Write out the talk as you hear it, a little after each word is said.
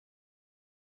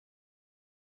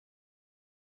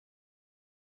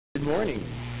morning.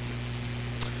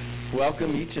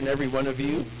 Welcome each and every one of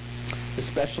you,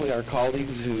 especially our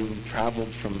colleagues who traveled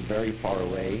from very far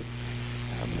away.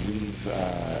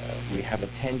 We have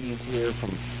attendees here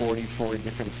from 44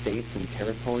 different states and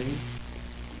territories,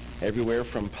 everywhere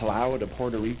from Palau to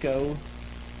Puerto Rico,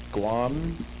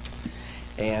 Guam,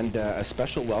 and a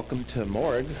special welcome to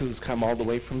Morg, who's come all the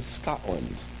way from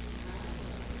Scotland.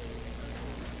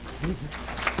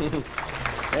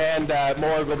 And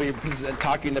Morg will be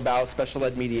talking about special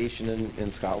ed mediation in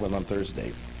Scotland on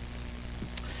Thursday.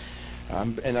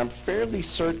 And I'm fairly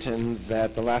certain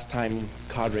that the last time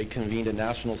Cadre convened a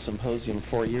national symposium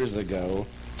 4 years ago,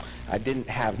 I didn't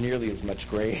have nearly as much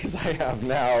grade as I have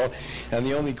now. And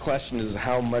the only question is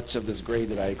how much of this grade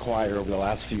did I acquire over the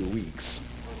last few weeks.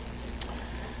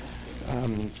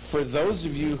 For those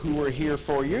of you who were here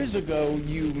 4 years ago,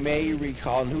 you may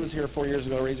recall, and who was here 4 years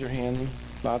ago? Raise your hand.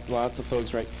 Lots of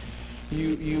folks, right?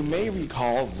 You may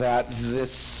recall that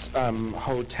this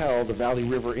hotel, the Valley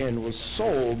River Inn, was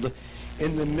sold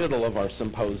in the middle of our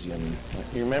symposium.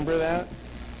 You remember that?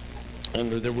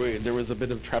 And there was a bit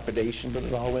of trepidation, but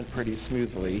it all went pretty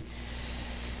smoothly.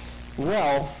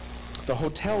 Well, the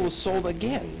hotel was sold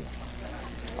again,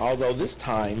 although this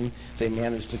time they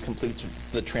managed to complete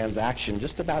the transaction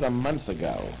just about a month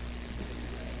ago.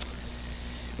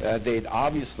 They'd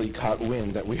obviously caught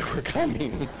wind that we were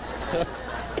coming.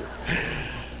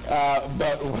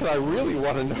 But what I really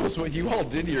want to know is what you all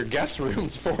did to your guest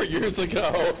rooms 4 years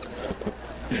ago.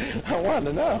 I want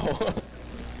to know.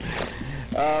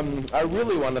 I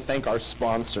really want to thank our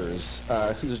sponsors,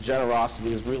 whose generosity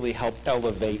has really helped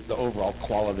elevate the overall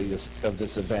quality of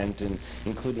this event, and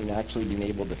including actually being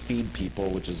able to feed people,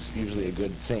 which is usually a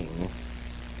good thing.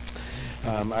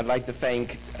 I'd like to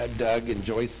thank Doug and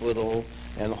Joyce Little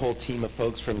and the whole team of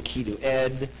folks from Key to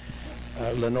Ed,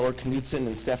 Lenore Knudsen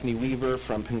and Stephanie Weaver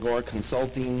from Pangora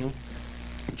Consulting,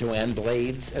 Joanne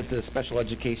Blades at the Special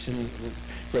Education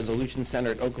Resolution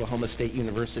Center at Oklahoma State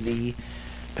University,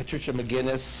 Patricia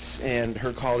McGinnis and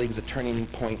her colleagues at Turning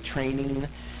Point Training,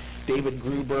 David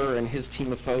Gruber and his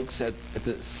team of folks at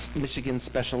the Michigan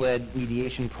Special Ed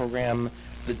Mediation Program,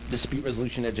 the Dispute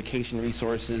Resolution Education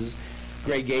Resources,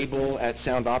 Greg Gable at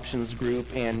Sound Options Group,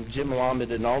 and Jim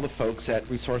Lamed and all the folks at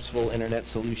Resourceful Internet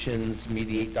Solutions,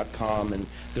 Mediate.com, and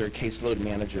their Caseload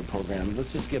Manager program.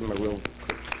 Let's just give them a real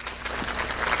quick.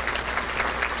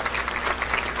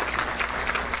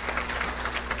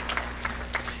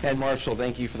 And Marshall,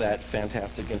 thank you for that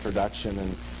fantastic introduction,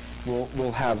 and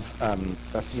we'll have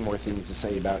a few more things to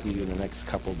say about you in the next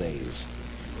couple days.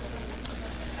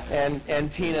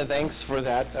 And Tina, thanks for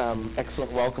that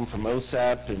excellent welcome from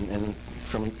OSEP and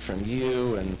from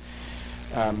you. And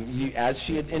as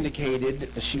she had indicated,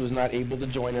 she was not able to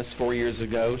join us 4 years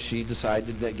ago. She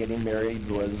decided that getting married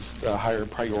was a higher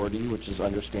priority, which is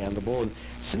understandable. And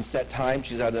since that time,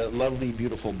 she's had a lovely,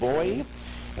 beautiful boy,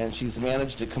 and she's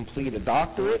managed to complete a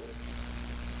doctorate.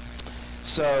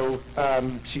 So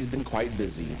she's been quite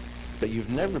busy, but you've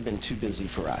never been too busy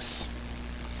for us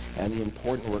and the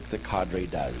important work that Cadre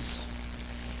does.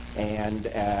 And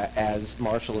as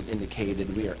Marshall had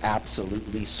indicated, we are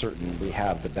absolutely certain we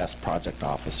have the best project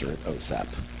officer at OSEP.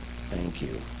 Thank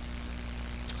you.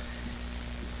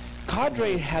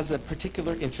 Cadre has a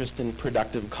particular interest in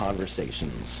productive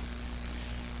conversations.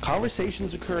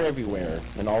 Conversations occur everywhere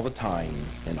and all the time,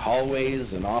 in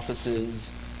hallways and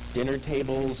offices, dinner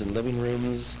tables and living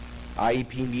rooms,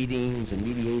 IEP meetings and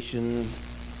mediations,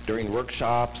 during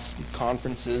workshops,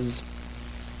 conferences.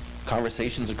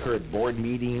 Conversations occur at board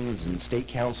meetings and state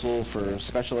council for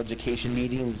special education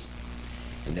meetings,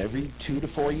 and every 2 to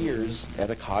 4 years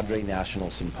at a Cadre National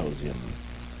Symposium.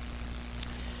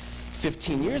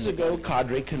 15 years ago,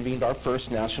 Cadre convened our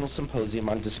first national symposium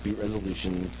on dispute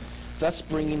resolution, thus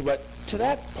bringing what to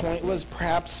that point was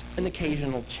perhaps an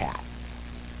occasional chat.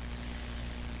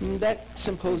 That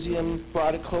symposium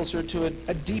brought it closer to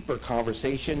a deeper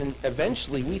conversation, and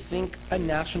eventually, we think, a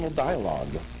national dialogue.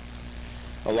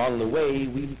 Along the way,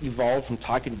 we evolved from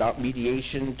talking about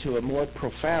mediation to a more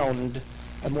profound,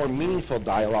 a more meaningful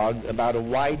dialogue about a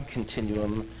wide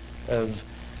continuum of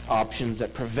options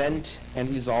that prevent and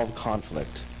resolve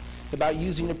conflict, about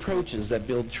using approaches that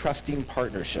build trusting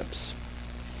partnerships.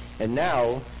 And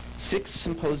now, 6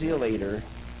 symposia later,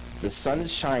 the sun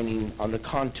is shining on the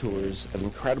contours of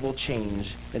incredible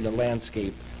change in the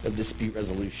landscape of dispute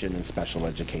resolution and special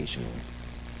education.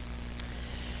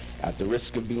 At the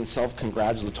risk of being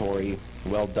self-congratulatory,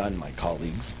 well done, my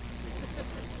colleagues.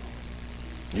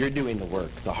 You're doing the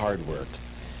work, the hard work.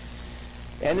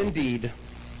 And indeed,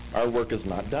 our work is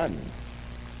not done.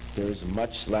 There's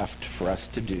much left for us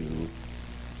to do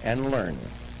and learn.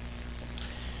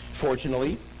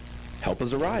 Fortunately, Help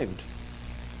has arrived.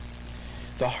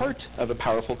 The heart of a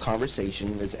powerful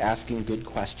conversation is asking good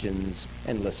questions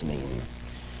and listening.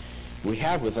 We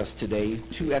have with us today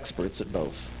two experts at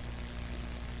both.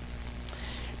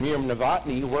 Miriam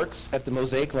Novotny works at the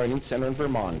Mosaic Learning Center in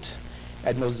Vermont.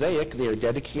 At Mosaic, they are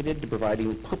dedicated to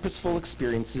providing purposeful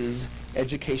experiences,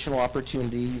 educational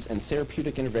opportunities, and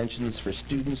therapeutic interventions for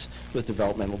students with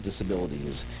developmental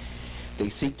disabilities. They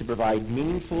seek to provide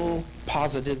meaningful,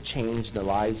 positive change in the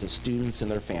lives of students and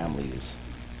their families.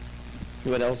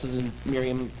 What else is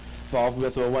Miriam involved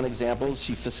with? Well, one example,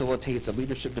 she facilitates a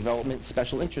leadership development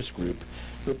special interest group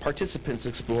where participants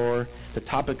explore the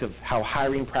topic of how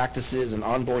hiring practices and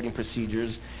onboarding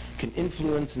procedures can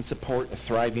influence and support a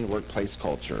thriving workplace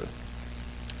culture.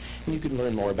 And you can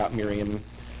learn more about Miriam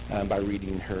by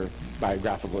reading her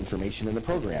biographical information in the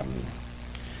program.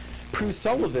 Pru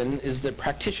Sullivan is the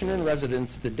practitioner in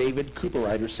residence at the David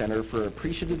Cooperrider Center for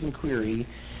Appreciative Inquiry,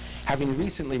 having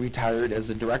recently retired as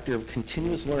the Director of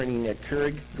Continuous Learning at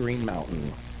Keurig Green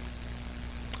Mountain.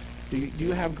 Do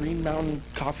you have Green Mountain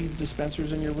coffee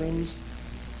dispensers in your rooms?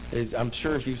 I'm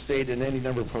sure if you've stayed in any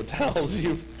number of hotels,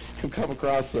 you've come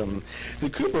across them. The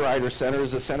Cooperrider Center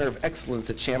is a center of excellence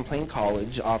at Champlain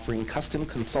College, offering custom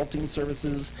consulting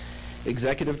services,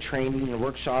 executive training and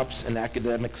workshops, and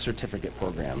academic certificate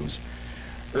programs.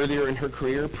 Earlier in her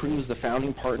career, Pru was the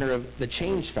founding partner of The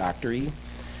Change Factory,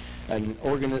 an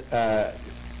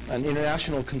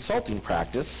international consulting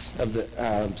practice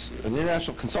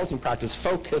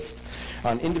focused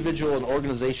on individual and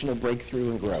organizational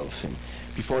breakthrough and growth. And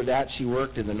before that, she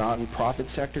worked in the nonprofit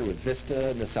sector with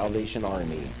Vista and the Salvation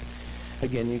Army.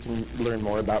 Again, you can learn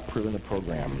more about Pru in the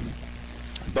program.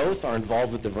 Both are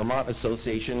involved with the Vermont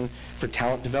Association for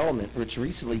Talent Development, which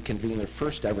recently convened their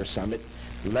first ever summit,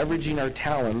 Leveraging Our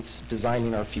Talents,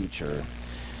 Designing Our Future.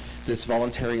 This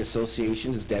voluntary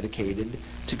association is dedicated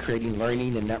to creating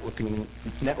learning and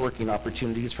networking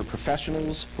opportunities for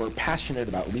professionals who are passionate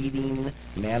about leading,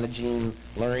 managing,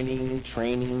 learning,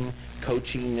 training,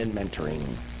 coaching, and mentoring.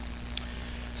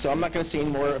 So I'm not going to say any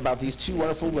more about these two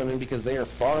wonderful women because they are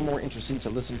far more interesting to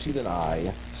listen to than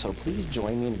I. So please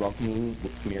join me in welcoming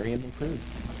Miriam and Pru.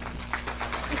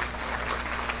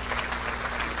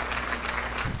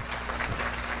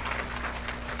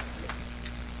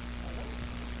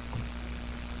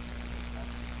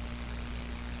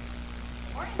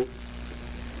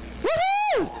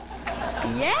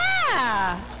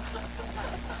 Yeah!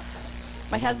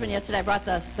 My husband yesterday, I brought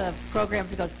the program,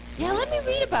 he goes, yeah, let me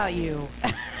read about you.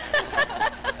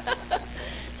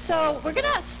 So we're going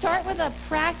to start with a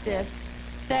practice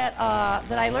that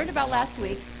I learned about last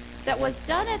week that was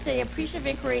done at the Appreciative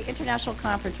Inquiry International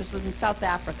Conference, which was in South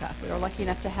Africa. We were lucky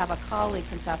enough to have a colleague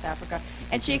from South Africa.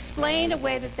 And she explained a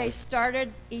way that they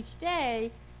started each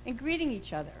day in greeting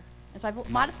each other. And so I've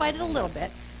modified it a little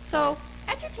bit. So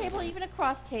at your table, even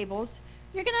across tables,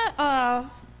 you're going to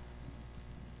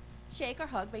shake or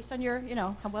hug based on your,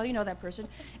 how well you know that person.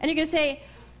 And you're going to say,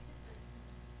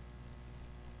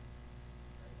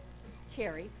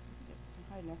 Carrie,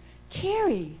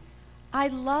 I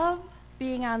love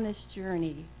being on this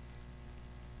journey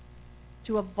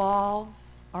to evolve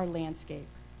our landscape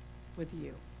with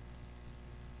you.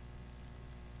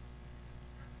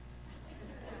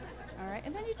 All right,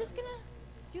 and then you're just going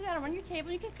to do that around your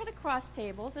table. You can cut across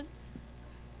tables. And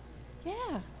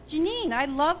yeah, Janine, I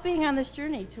love being on this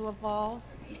journey to evolve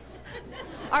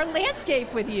our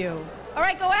landscape with you. All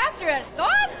right, go after it. Go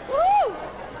on. Woo!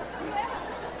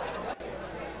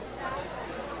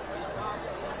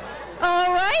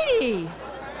 All righty.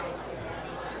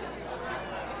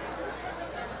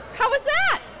 How was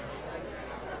that?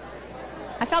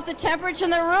 I felt the temperature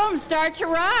in the room start to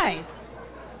rise.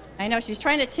 I know, she's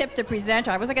trying to tip the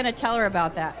presenter. I wasn't going to tell her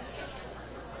about that.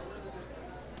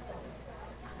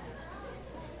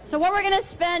 So what we're going to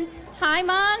spend time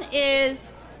on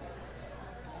is,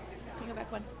 can you go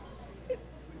back one?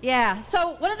 Yeah,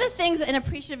 so one of the things in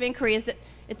appreciative inquiry is that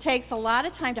it takes a lot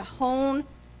of time to hone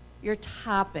your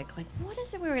topic. Like, what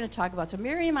is it we were going to talk about? So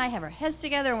Miriam and I have our heads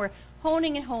together and we're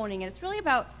honing and honing, and it's really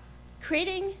about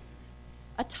creating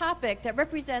a topic that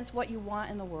represents what you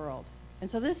want in the world. And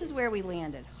so this is where we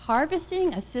landed.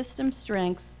 Harvesting a system's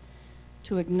strengths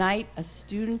to ignite a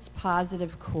student's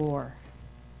positive core.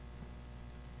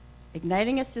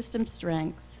 Igniting a system's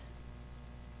strengths,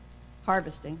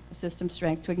 harvesting a system's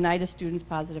strength to ignite a student's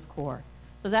positive core.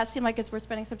 Does that seem like it's worth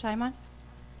spending some time on?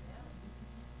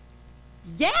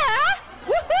 Yeah!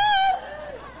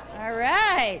 Woohoo! All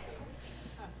right.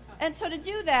 And so to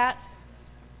do that,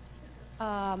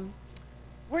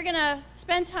 we're going to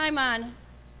spend time on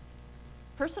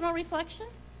personal reflection.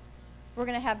 We're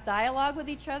going to have dialogue with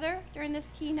each other during this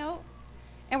keynote.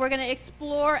 and we're going to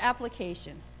explore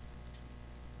application.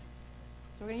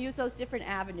 So we're going to use those different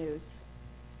avenues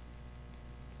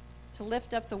to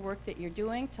lift up the work that you're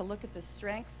doing, to look at the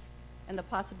strengths and the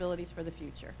possibilities for the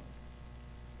future.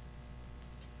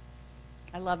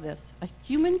 I love this.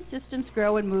 Human systems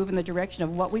grow and move in the direction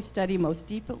of what we study most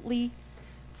deeply,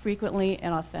 frequently,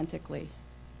 and authentically.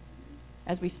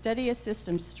 As we study a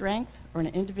system's strength or an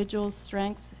individual's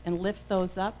strength and lift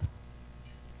those up,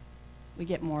 we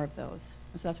get more of those.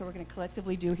 And so that's what we're going to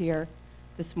collectively do here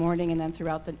this morning and then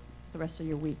throughout the rest of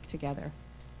your week together.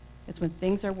 It's when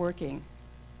things are working,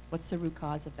 what's the root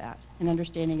cause of that, and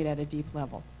understanding it at a deep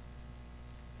level.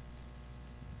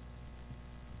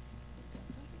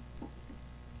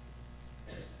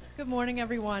 Good morning,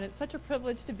 everyone. It's such a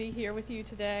privilege to be here with you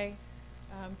today.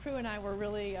 Pru and I were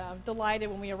really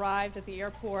delighted when we arrived at the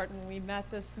airport and we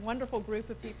met this wonderful group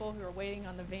of people who were waiting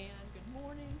on the van. Good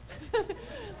morning.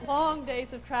 Long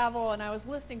days of travel, and I was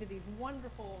listening to these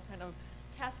wonderful kind of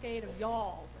cascade of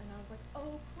y'alls, and I was like,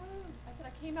 oh, Pru. I said,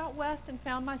 I came out west and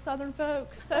found my southern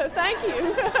folk, so thank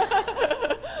you.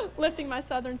 Lifting my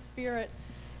southern spirit.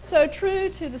 So true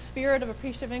to the spirit of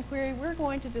appreciative inquiry, we're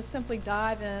going to just simply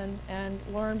dive in and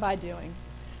learn by doing.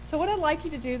 So what I'd like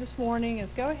you to do this morning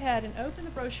is go ahead and open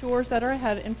the brochures that are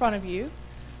ahead in front of you.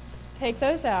 Take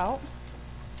those out.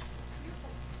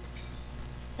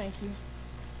 Thank you.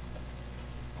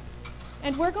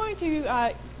 And we're going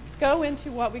to go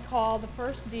into what we call the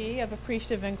first D of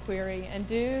appreciative inquiry and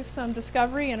do some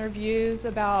discovery interviews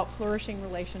about flourishing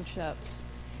relationships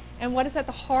and what is at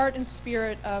the heart and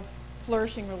spirit of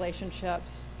flourishing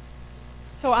relationships.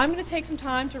 So I'm going to take some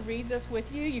time to read this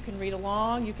with you. You can read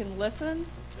along. You can listen.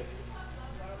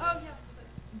 Oh, yeah.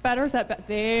 Better? Is that better?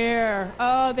 There.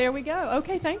 Oh, there we go.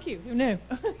 Okay, thank you. Who knew?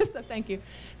 So thank you.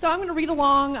 So I'm going to read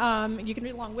along. You can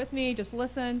read along with me. Just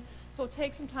listen. So it'll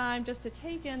take some time just to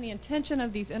take in the intention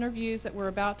of these interviews that we're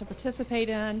about to participate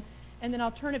in, and then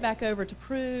I'll turn it back over to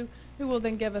Pru, who will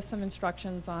then give us some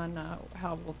instructions on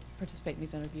how we'll participate in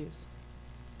these interviews.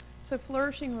 So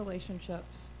flourishing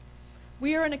relationships.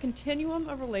 We are in a continuum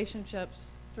of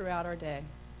relationships throughout our day.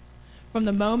 From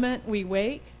the moment we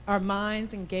wake, our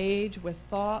minds engage with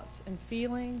thoughts and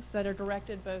feelings that are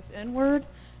directed both inward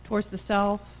towards the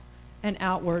self and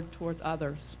outward towards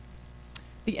others.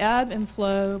 The ebb and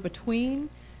flow between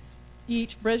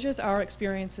each bridges our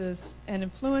experiences and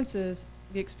influences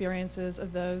the experiences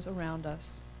of those around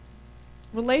us.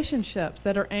 Relationships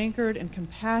that are anchored in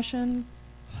compassion,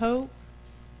 hope,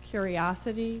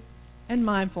 curiosity, and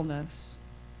mindfulness.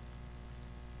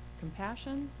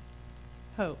 Compassion,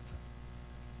 hope,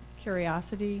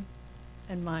 curiosity,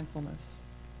 and mindfulness.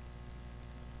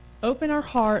 Open our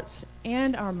hearts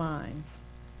and our minds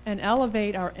and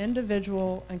elevate our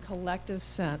individual and collective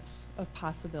sense of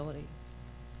possibility.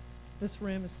 This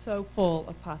room is so full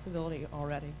of possibility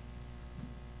already.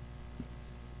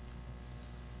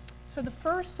 So the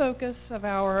first focus of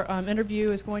our interview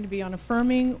is going to be on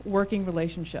affirming working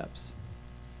relationships.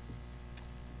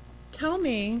 Tell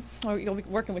me, or you'll be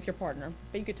working with your partner,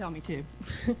 but you could tell me too.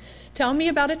 Tell me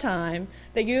about a time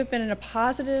that you have been in a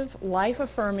positive,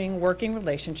 life-affirming working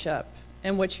relationship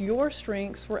in which your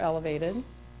strengths were elevated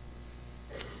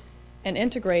and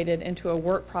integrated into a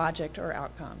work project or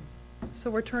outcome. So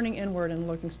we're turning inward and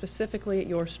looking specifically at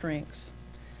your strengths.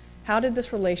 How did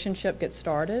this relationship get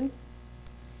started?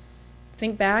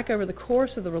 Think back over the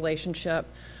course of the relationship.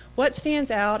 What stands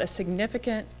out as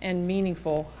significant and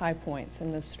meaningful high points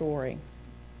in this story?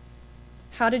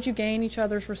 How did you gain each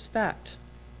other's respect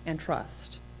and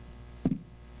trust?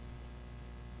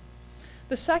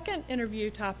 The second interview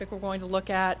topic we're going to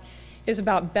look at is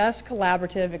about best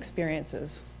collaborative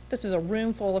experiences. This is a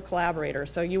room full of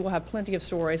collaborators, so you will have plenty of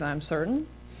stories, I'm certain.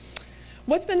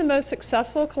 What's been the most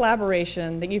successful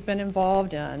collaboration that you've been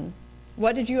involved in?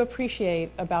 What did you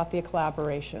appreciate about the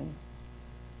collaboration?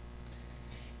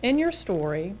 In your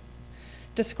story,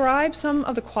 describe some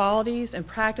of the qualities and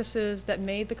practices that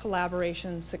made the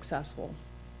collaboration successful.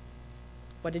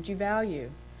 What did you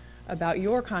value about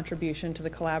your contribution to the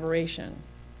collaboration?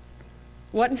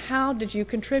 What and how did you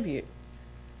contribute?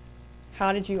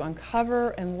 How did you uncover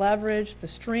and leverage the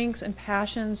strengths and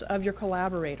passions of your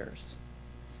collaborators?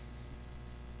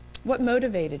 What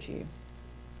motivated you?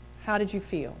 How did you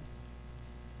feel?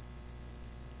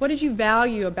 What did you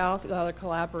value about the other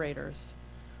collaborators?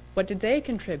 What did they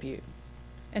contribute?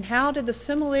 And how did the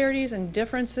similarities and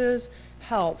differences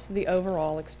help the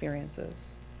overall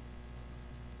experiences?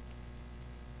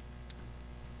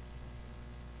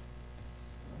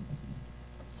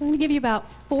 So I'm going to give you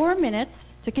about 4 minutes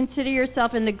to consider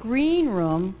yourself in the green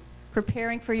room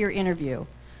preparing for your interview.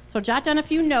 So jot down a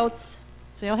few notes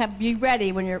So you'll be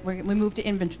ready when we move to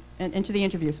into the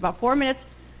interview. So about 4 minutes,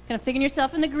 kind of thinking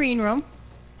yourself in the green room,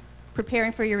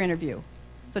 preparing for your interview.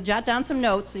 So jot down some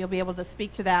notes so you'll be able to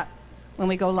speak to that when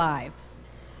we go live.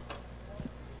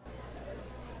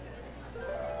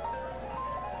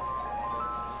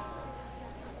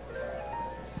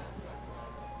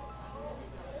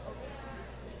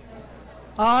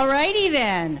 All righty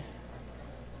then.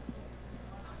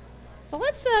 So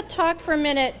let's talk for a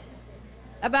minute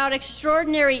about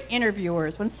extraordinary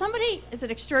interviewers. When somebody is an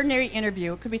extraordinary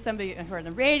interview, it could be somebody who heard on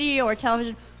the radio or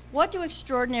television, what do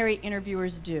extraordinary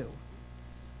interviewers do?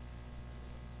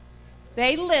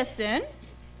 They listen.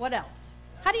 What else?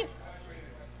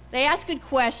 They ask good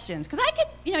questions. Because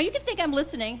you can think I'm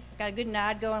listening. I've got a good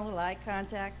nod going, a little eye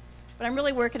contact, but I'm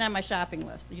really working on my shopping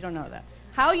list. You don't know that.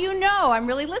 How you know I'm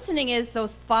really listening is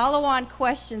those follow-on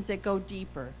questions that go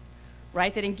deeper,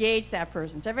 right, that engage that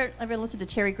person. So ever listen to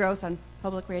Terry Gross on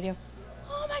public radio?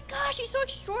 Oh my gosh, she's so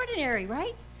extraordinary,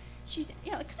 right? She's,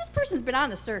 because this person's been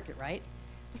on the circuit, right?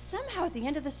 But somehow at the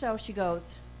end of the show she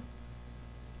goes,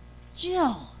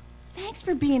 Jill, thanks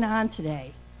for being on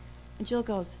today. And Jill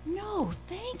goes, no,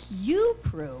 thank you,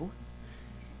 Pru,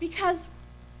 because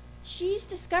she's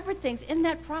discovered things in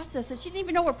that process that she didn't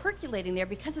even know were percolating there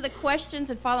because of the questions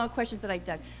and follow-on questions that I've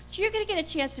done. So you're going to get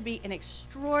a chance to be an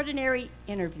extraordinary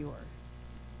interviewer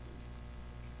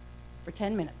for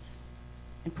 10 minutes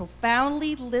and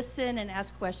profoundly listen and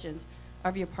ask questions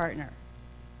of your partner.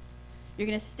 You're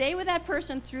going to stay with that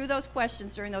person through those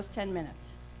questions during those 10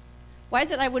 minutes. Why is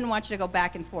it I wouldn't want you to go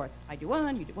back and forth? I do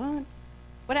one, you do one.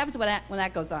 What happens when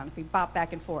that goes on, if we bop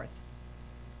back and forth?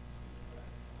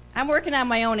 I'm working on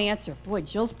my own answer. Boy,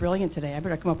 Jill's brilliant today. I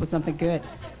better come up with something good.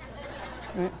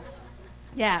 Right?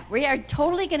 Yeah, we are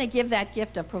totally going to give that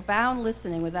gift of profound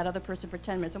listening with that other person for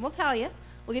 10 minutes. And we'll tell you.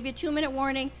 We'll give you a 2-minute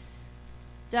warning.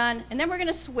 Done. And then we're going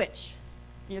to switch.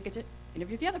 And you'll get to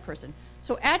interview the other person.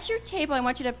 So at your table, I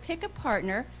want you to pick a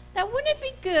partner. Now, wouldn't it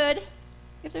be good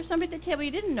if there's somebody at the table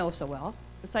you didn't know so well,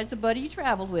 besides the buddy you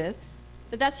traveled with,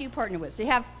 that's who you partner with? So you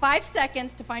have 5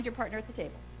 seconds to find your partner at the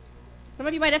table. Some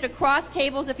of you might have to cross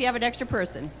tables if you have an extra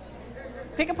person.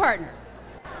 Pick a partner.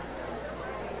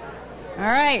 All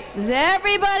right. Does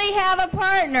everybody have a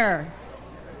partner?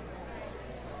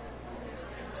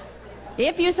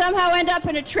 If you somehow end up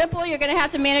in a triple, you're going to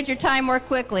have to manage your time more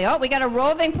quickly. Oh, we got a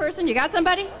roving person. You got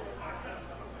somebody?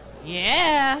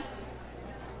 Yeah.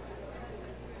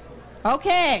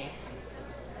 Okay.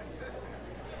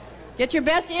 Get your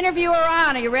best interviewer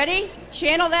on. Are you ready?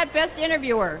 Channel that best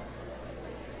interviewer.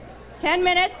 10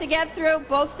 minutes to get through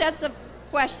both sets of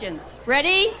questions.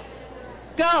 Ready?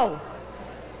 Go.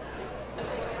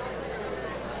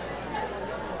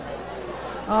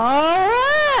 All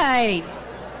right.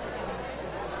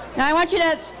 Now I want you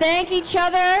to thank each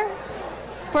other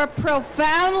for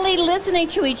profoundly listening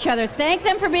to each other. Thank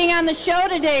them for being on the show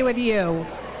today with you.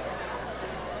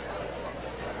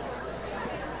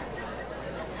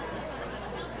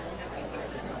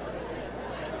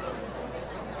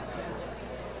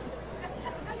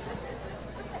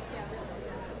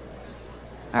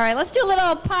 All right, let's do a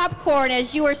little popcorn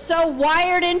as you are so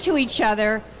wired into each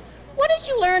other. What did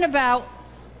you learn about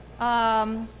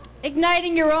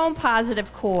igniting your own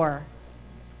positive core?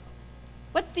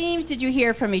 What themes did you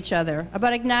hear from each other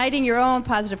about igniting your own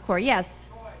positive core? Yes?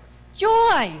 Joy.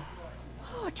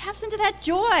 Oh, it taps into that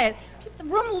joy. Keep the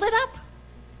room lit up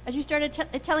as you started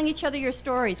telling each other your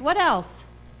stories. What else?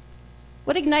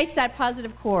 What ignites that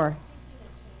positive core?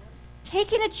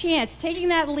 Taking a chance, taking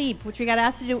that leap, which we got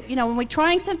asked to do. When we're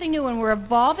trying something new and we're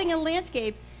evolving a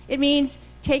landscape, it means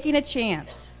taking a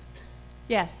chance.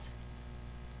 Yes?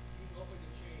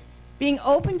 Being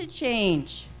open to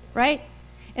change, right?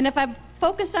 And if I'm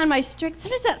focused on my strength,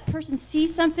 sometimes that person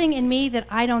sees something in me that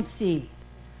I don't see,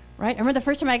 right? I remember the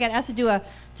first time I got asked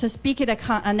to speak at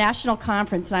a national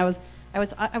conference, and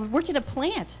I worked at a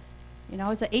plant. I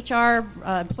was an HR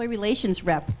employee relations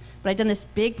rep. But I'd done this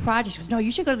big project. She goes, no,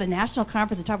 you should go to the national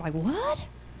conference and talk. I'm like, what?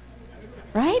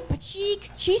 Right? But she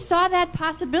saw that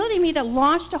possibility in me that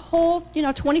launched a whole,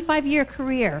 25-year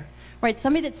career. Right?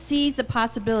 Somebody that sees the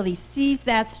possibility, sees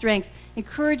that strength,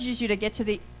 encourages you to get to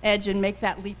the edge and make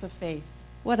that leap of faith.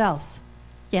 What else?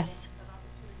 Yes?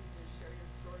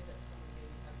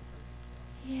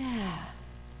 Yeah.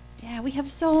 Yeah, we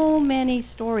have so many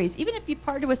stories. Even if you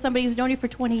partner with somebody who's known you for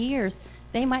 20 years,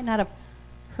 they might not have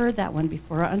heard that one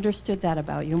before or understood that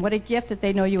about you. And what a gift that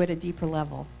they know you at a deeper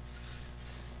level.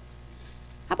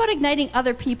 How about igniting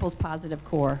other people's positive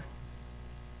core?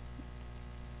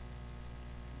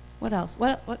 What else?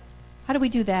 How do we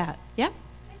do that? Yep?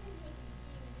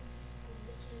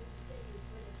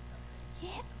 Yeah.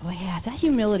 Oh yeah, it's that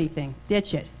humility thing.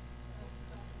 Ditch it.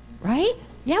 Right?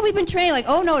 Yeah, we've been trained like,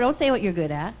 oh no, don't say what you're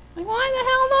good at. Like,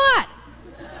 why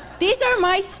the hell not? These are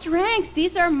my strengths.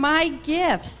 These are my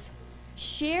gifts.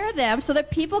 Share them so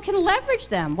that people can leverage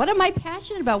them. What am I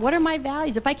passionate about? What are my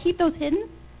values? If I keep those hidden,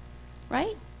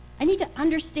 right? I need to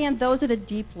understand those at a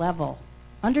deep level.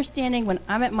 Understanding when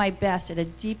I'm at my best at a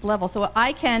deep level. So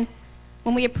I can,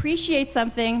 when we appreciate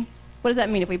something, what does that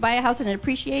mean? If we buy a house and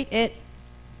appreciate it,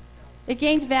 it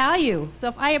gains value. So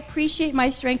if I appreciate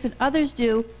my strengths and others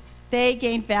do, they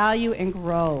gain value and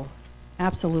grow.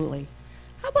 Absolutely.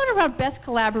 How about around best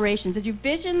collaborations? As you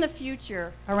vision the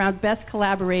future around best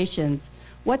collaborations,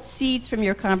 what seeds from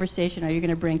your conversation are you going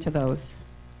to bring to those?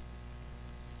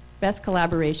 Best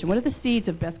collaboration. What are the seeds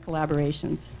of best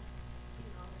collaborations?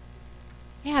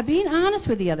 Yeah, being honest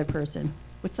with the other person,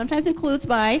 which sometimes includes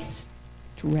my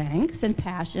strengths and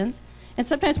passions, and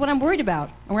sometimes what I'm worried about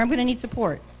and where I'm going to need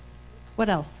support. What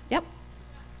else? Yep.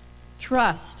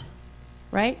 Trust,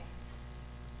 right?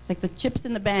 Like the chips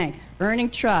in the bank, earning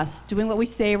trust, doing what we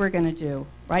say we're going to do,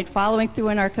 right? Following through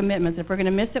on our commitments. If we're going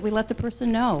to miss it, we let the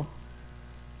person know,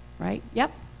 right?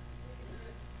 Yep.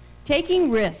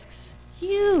 Taking risks.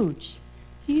 Huge,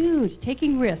 huge.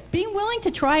 Taking risks. Being willing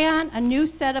to try on a new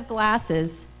set of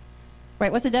glasses,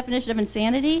 right? What's the definition of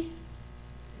insanity?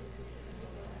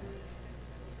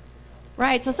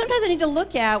 Right, so sometimes I need to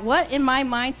look at what in my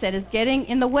mindset is getting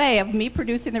in the way of me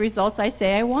producing the results I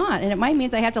say I want. And it might mean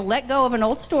I have to let go of an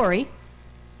old story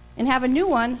and have a new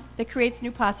one that creates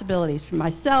new possibilities for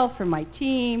myself, for my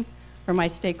team, for my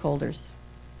stakeholders.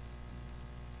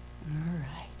 All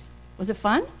right. Was it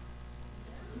fun?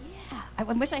 Yeah. I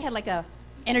wish I had like a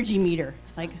energy meter.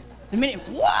 Like the minute,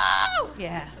 whoa!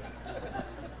 Yeah.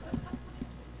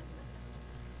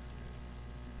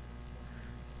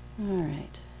 All right.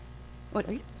 What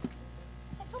are you?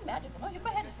 It's so magical. Oh, you go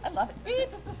ahead. I love it. Beep.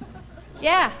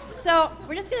 Yeah. So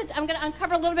I'm gonna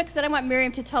uncover a little bit because then I want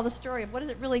Miriam to tell the story of what does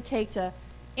it really take to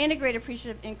integrate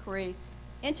appreciative inquiry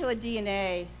into a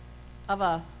DNA of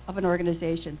an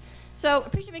organization. So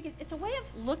appreciative inquiry, it's a way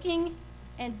of looking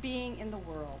and being in the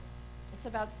world. It's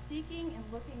about seeking and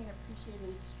looking and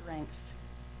appreciating strengths.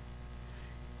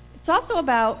 It's also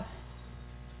about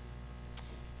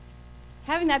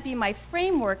having that be my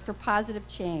framework for positive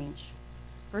change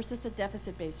versus a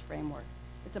deficit-based framework.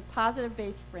 It's a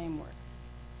positive-based framework.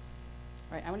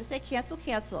 All right, I'm going to say cancel,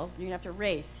 cancel. You're going to have to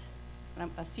race.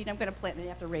 A seed I'm going to plant, and then you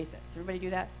have to race it. Everybody do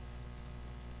that?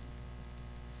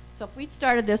 So if we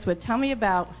started this with, tell me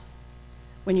about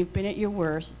when you've been at your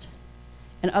worst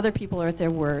and other people are at their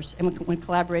worst and when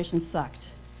collaboration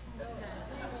sucked.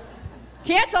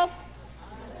 Cancel!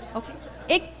 Okay.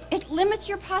 It limits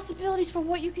your possibilities for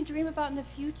what you can dream about in the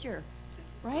future.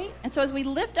 Right? And so as we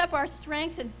lift up our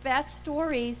strengths and best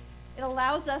stories, it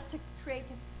allows us to create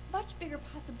a much bigger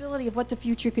possibility of what the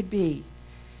future could be.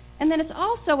 And then it's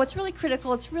also, what's really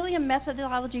critical, it's really a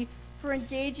methodology for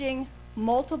engaging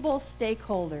multiple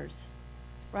stakeholders,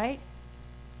 right?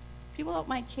 People don't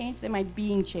mind change, they mind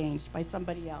being changed by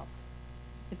somebody else.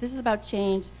 If this is about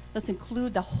change, let's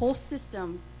include the whole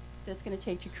system that's going to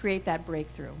take to create that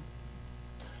breakthrough.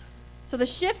 So the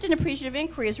shift in appreciative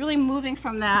inquiry is really moving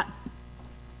from that.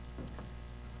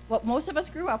 What most of us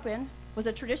grew up in was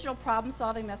a traditional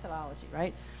problem-solving methodology,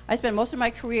 right? I spent most of my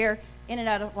career in and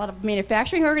out of a lot of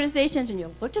manufacturing organizations, and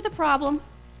you looked at the problem,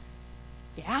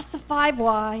 you asked the 5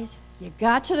 whys, you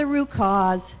got to the root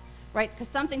cause, right? Because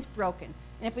something's broken.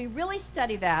 And if we really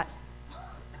study that,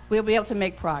 we'll be able to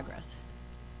make progress.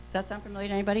 Does that sound familiar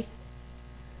to anybody?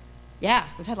 Yeah,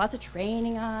 we've had lots of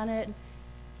training on it.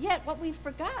 Yet what we've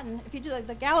forgotten, if you do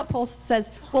the Gallup poll says,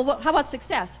 well, how about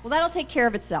success? Well, that'll take care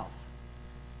of itself.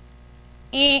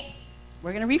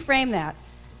 We're going to reframe that.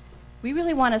 We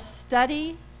really want to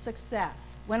study success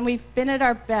when we've been at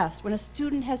our best, when a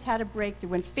student has had a breakthrough,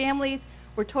 when families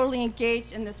were totally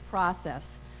engaged in this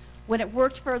process, when it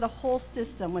worked for the whole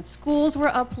system, when schools were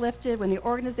uplifted, when the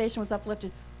organization was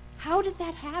uplifted. How did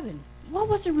that happen? What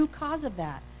was the root cause of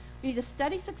that? We need to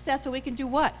study success so we can do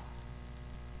what?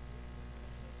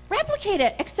 Replicate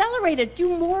it, accelerate it,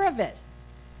 do more of it,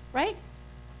 right?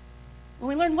 When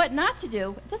we learn what not to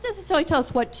do, it doesn't necessarily tell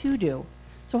us what to do.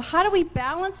 So how do we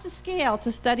balance the scale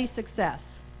to study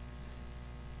success?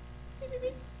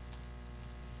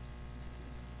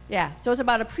 Yeah, so it's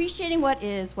about appreciating what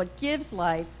is, what gives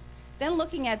life, then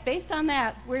looking at, based on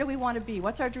that, where do we want to be?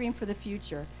 What's our dream for the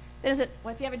future? Then is it,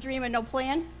 well, if you have a dream and no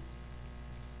plan,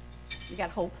 you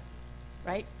got hope,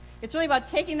 right? It's really about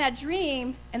taking that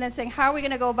dream and then saying, how are we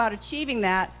going to go about achieving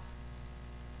that?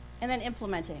 And then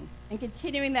implementing and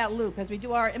continuing that loop. As we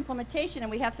do our implementation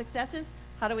and we have successes,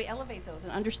 how do we elevate those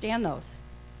and understand those?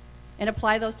 and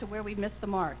apply those to where we missed the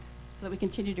mark so that we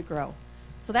continue to grow.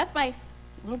 So that's my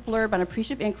little blurb on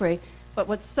appreciative inquiry. But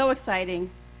what's so exciting,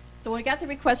 so when we got the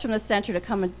request from the center to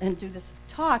come and do this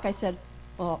talk, I said,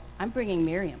 well, I'm bringing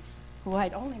Miriam, who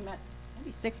I'd only met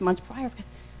maybe 6 months prior, because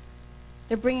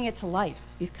they're bringing it to life,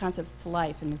 these concepts to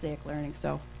life in Mosaic learning.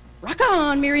 So rock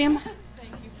on, Miriam.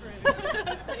 Thank you,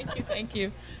 Pru. Thank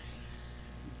you.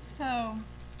 So,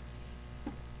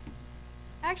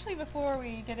 actually, before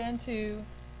we get into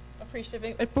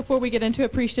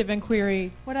appreciative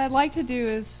inquiry, what I'd like to do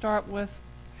is start with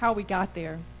how we got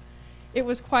there. It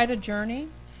was quite a journey.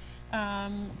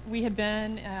 We had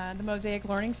been at the Mosaic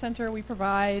Learning Center. We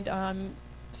provide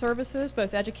services,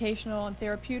 both educational and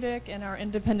therapeutic, in our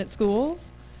independent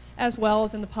schools, as well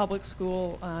as in the public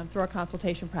school through our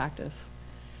consultation practice.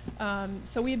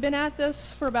 So we had been at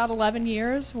this for about 11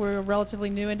 years. We're a relatively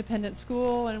new independent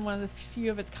school and one of the few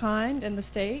of its kind in the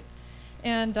state.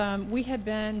 And we had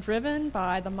been driven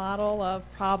by the model of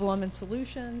problem and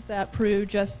solutions that Pru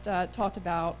just talked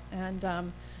about.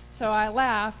 And so I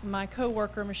laugh. My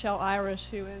coworker, Michelle Irish,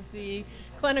 who is the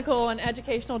clinical and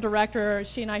educational director,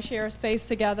 she and I share a space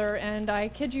together, and I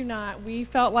kid you not, we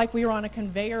felt like we were on a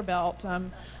conveyor belt.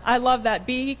 I love that.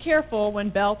 Be careful when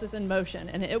belt is in motion,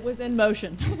 and it was in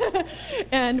motion.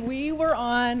 And we were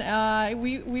on,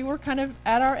 we were kind of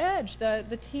at our edge.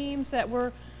 The teams that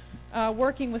were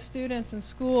working with students in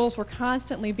schools were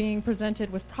constantly being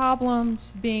presented with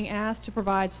problems, being asked to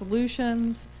provide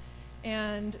solutions.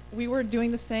 And we were doing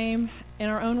the same in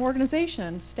our own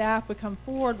organization. Staff would come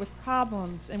forward with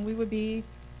problems, and we would be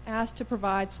asked to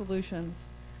provide solutions.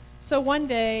 So one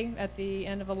day, at the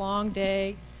end of a long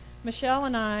day, Michelle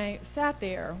and I sat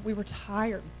there. We were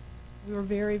tired. We were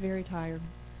very, very tired.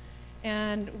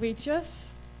 And we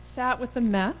just sat with the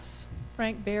mess.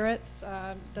 Frank Barrett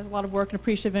does a lot of work in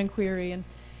appreciative inquiry. And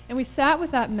we sat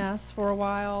with that mess for a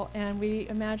while, and we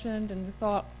imagined and we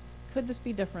thought, could this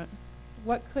be different?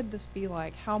 What could this be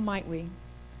like? How might we?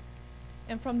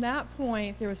 And from that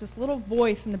point, there was this little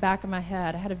voice in the back of my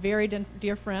head. I had a very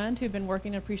dear friend who'd been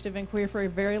working in appreciative inquiry for a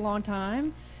very long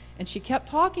time, and she kept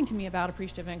talking to me about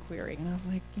appreciative inquiry. And I was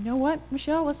like, you know what,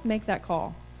 Michelle, let's make that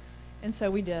call. And so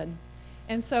we did.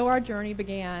 And so our journey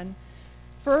began,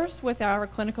 first with our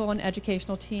clinical and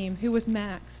educational team, who was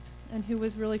maxed and who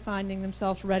was really finding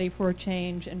themselves ready for a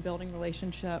change and building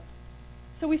relationship.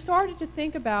 So we started to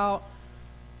think about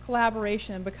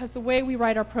collaboration, because the way we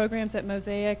write our programs at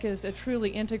Mosaic is a truly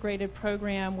integrated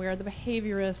program where the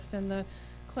behaviorist and the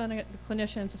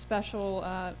clinicians, the special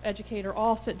educator,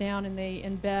 all sit down and they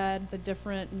embed the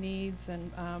different needs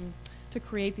and to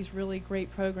create these really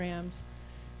great programs.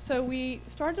 So we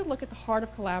started to look at the heart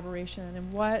of collaboration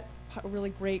and what really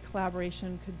great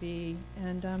collaboration could be.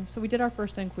 And so we did our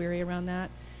first inquiry around that.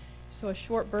 So a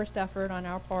short burst effort on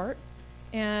our part.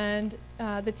 And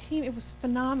the team, it was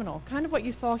phenomenal. Kind of what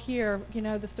you saw here, you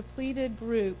know, this depleted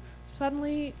group,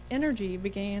 suddenly energy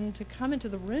began to come into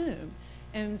the room.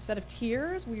 And instead of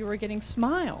tears, we were getting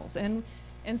smiles. And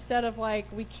instead of like,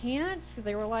 we can't,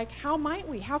 they were like, how might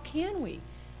we? How can we?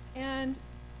 And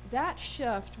that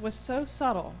shift was so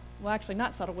subtle, well actually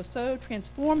not subtle, was so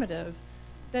transformative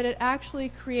that it actually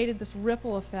created this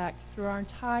ripple effect through our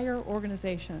entire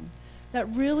organization that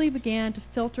really began to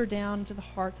filter down into the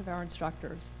hearts of our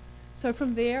instructors. So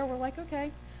from there, we're like,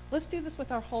 okay, let's do this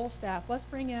with our whole staff. Let's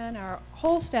bring in our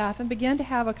whole staff and begin to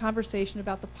have a conversation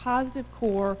about the positive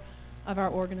core of our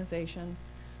organization.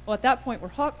 Well, at that point, we're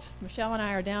hooked. Michelle and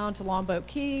I are down to Longboat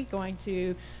Key, going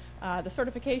to the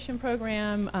certification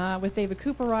program with David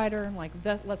Cooper-Ryder. I'm like,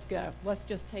 let's go. Let's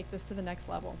just take this to the next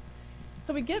level.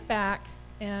 So we get back,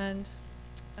 and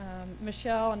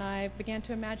Michelle and I began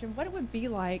to imagine what it would be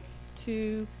like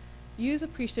to use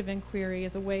appreciative inquiry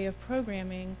as a way of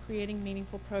programming, creating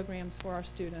meaningful programs for our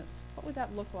students. What would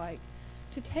that look like?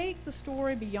 To take the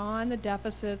story beyond the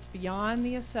deficits, beyond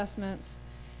the assessments,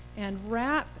 and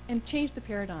wrap and change the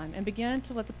paradigm and begin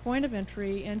to let the point of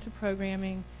entry into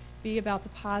programming be about the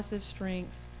positive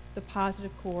strengths, the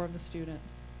positive core of the student.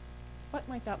 What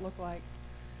might that look like?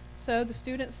 So the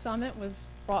Student Summit was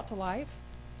brought to life.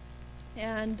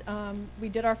 And we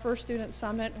did our first student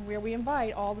summit where we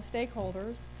invite all the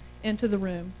stakeholders into the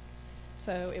room.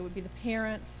 So it would be the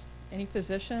parents, any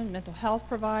physician, mental health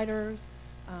providers,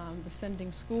 the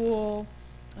sending school,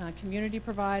 community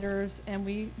providers, and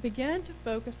we began to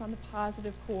focus on the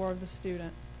positive core of the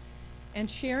student and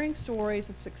sharing stories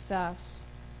of success,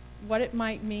 what it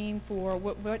might mean for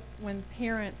when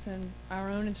parents and our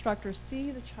own instructors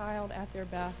see the child at their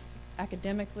best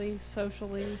academically,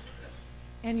 socially.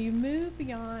 And you move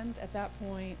beyond, at that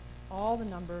point, all the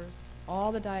numbers,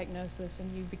 all the diagnosis,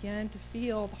 and you begin to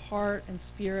feel the heart and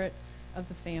spirit of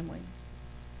the family.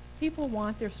 People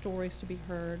want their stories to be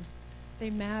heard. They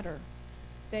matter.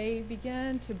 They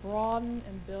begin to broaden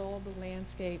and build the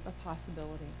landscape of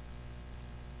possibility.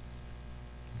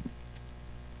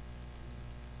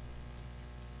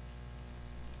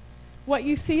 What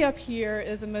you see up here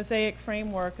is a mosaic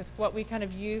framework. It's what we kind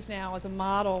of use now as a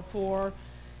model for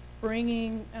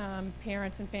bringing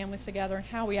parents and families together and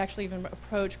how we actually even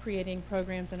approach creating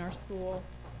programs in our school.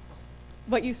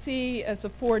 What you see is the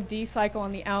 4D cycle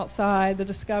on the outside, the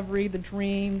discovery, the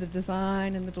dream, the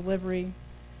design, and the delivery.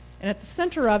 And at the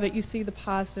center of it, you see the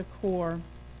positive core.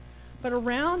 But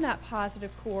around that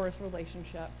positive core is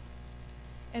relationship.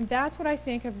 And that's what I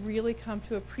think I've really come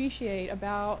to appreciate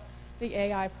about the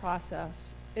AI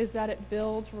process, is that it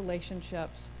builds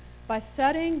relationships. By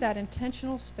setting that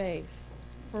intentional space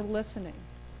for listening,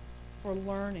 for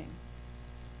learning,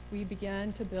 we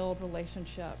begin to build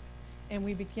relationship. And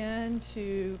we begin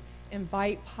to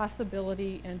invite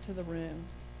possibility into the room.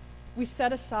 We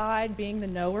set aside being the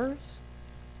knowers,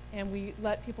 and we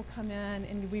let people come in,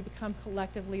 and we become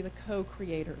collectively the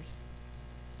co-creators.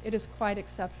 It is quite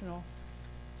exceptional.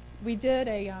 We did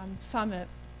a summit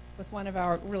with one of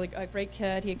our a great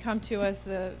kid. He had come to us.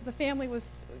 The family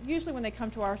was, usually when they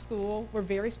come to our school, we're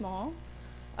very small.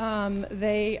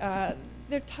 They're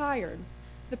tired.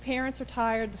 The parents are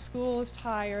tired, the school is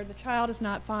tired, the child is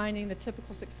not finding the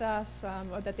typical success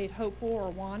that they'd hoped for or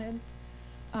wanted.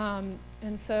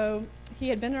 And so he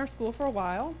had been in our school for a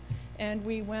while, and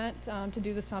we went to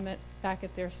do the summit back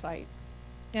at their site.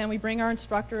 And we bring our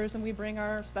instructors, and we bring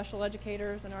our special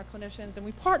educators and our clinicians, and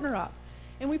we partner up.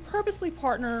 And we purposely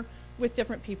partner with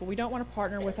different people. We don't want to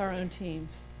partner with our own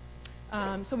teams.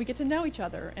 So we get to know each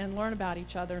other and learn about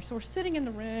each other. So we're sitting in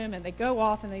the room, and they go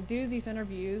off and they do these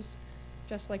interviews,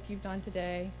 just like you've done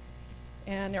today.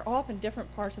 And they're off in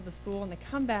different parts of the school, and they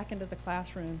come back into the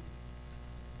classroom.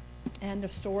 And their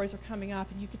stories are coming up,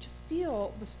 and you could just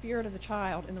feel the spirit of the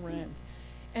child in the room.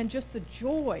 And just the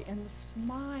joy and the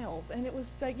smiles. And it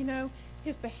was that, you know,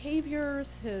 his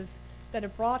behaviors, that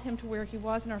had brought him to where he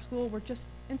was in our school were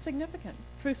just insignificant,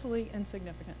 truthfully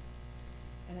insignificant.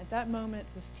 And at that moment,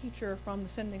 this teacher from the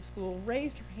sending school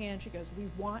raised her hand. She goes, "We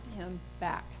want him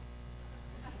back."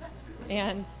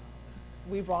 And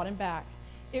we brought him back.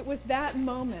 It was that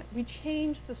moment. We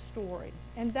changed the story.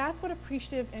 And that's what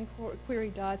appreciative inquiry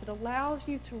does. It allows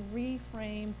you to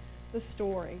reframe the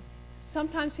story.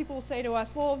 Sometimes people will say to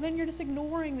us, well, then you're just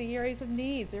ignoring the areas of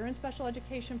needs. They're in special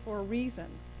education for a reason.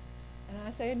 And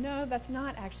I say, no, that's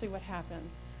not actually what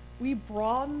happens. We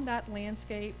broaden that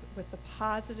landscape with the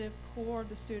positive core of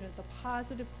the student, the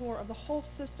positive core of the whole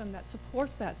system that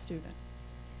supports that student.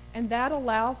 And that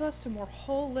allows us to more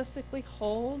holistically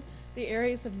hold the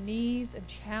areas of needs and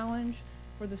challenge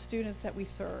for the students that we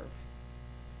serve.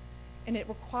 And it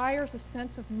requires a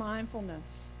sense of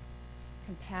mindfulness,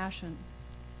 compassion,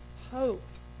 hope,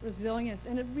 resilience,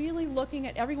 and really looking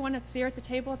at everyone that's there at the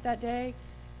table at that day.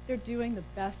 They're doing the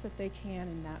best that they can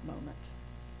in that moment.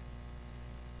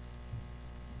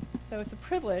 So it's a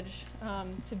privilege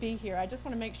to be here. I just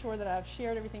want to make sure that I've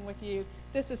shared everything with you.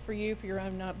 This is for you, for your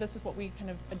own note. This is what we kind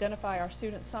of identify our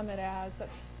student summit as.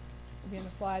 That's will be in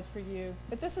the slides for you.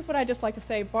 But this is what I just like to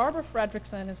say. Barbara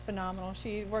Fredrickson is phenomenal.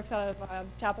 She works out of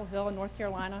Chapel Hill in North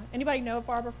Carolina. Anybody know of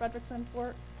Barbara Fredrickson's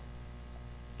work?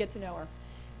 Get to know her.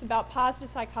 It's about positive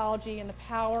psychology and the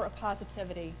power of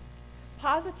positivity.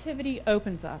 Positivity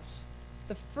opens us.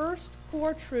 The first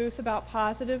core truth about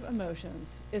positive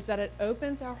emotions is that it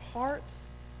opens our hearts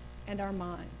and our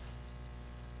minds,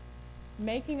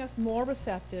 making us more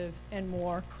receptive and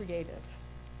more creative.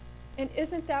 And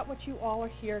isn't that what you all are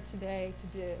here today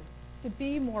to do? To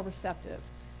be more receptive,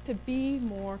 to be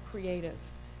more creative,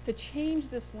 to change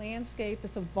this landscape,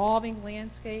 this evolving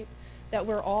landscape that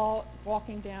we're all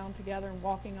walking down together and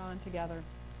walking on together.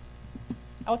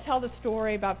 I'll tell the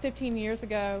story. About 15 years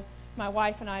ago, my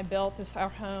wife and I built our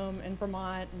home in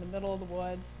Vermont in the middle of the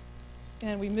woods.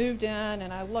 And we moved in,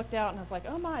 and I looked out, and I was like,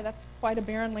 oh my, that's quite a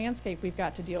barren landscape we've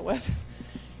got to deal with.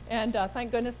 And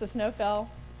thank goodness the snow fell,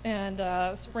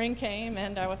 and spring came,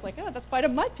 and I was like, oh, that's quite a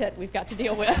mud pit we've got to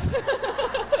deal with.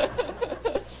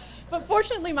 But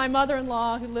fortunately, my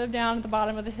mother-in-law, who lived down at the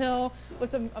bottom of the hill,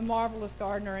 was a marvelous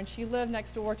gardener, and she lived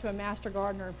next door to a master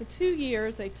gardener. And for 2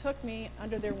 years, they took me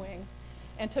under their wing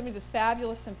and took me to this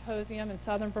fabulous symposium in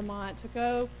southern Vermont to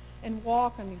go and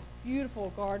walk on these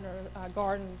beautiful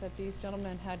gardens that these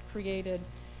gentlemen had created.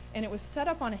 And it was set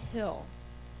up on a hill.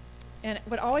 And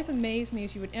what always amazed me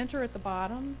is you would enter at the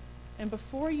bottom, and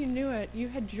before you knew it, you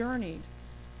had journeyed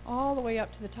all the way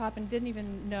up to the top and didn't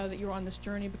even know that you were on this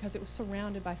journey because it was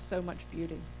surrounded by so much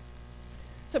beauty.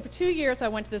 So for 2 years, I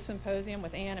went to this symposium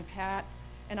with Ann and Pat,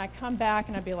 And I come back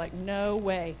and I'd be like, no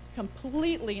way,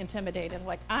 completely intimidated.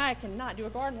 Like, I cannot do a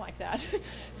garden like that.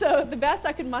 So the best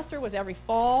I could muster was every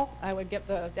fall, I would get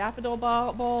the daffodil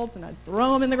bulbs and I'd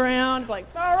throw them in the ground, like,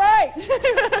 all right,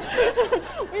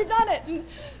 we've done it. And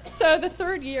so the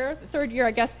third year,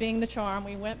 I guess being the charm,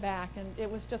 we went back and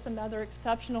it was just another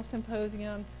exceptional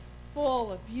symposium full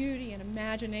of beauty and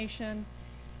imagination.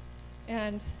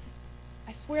 And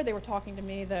I swear they were talking to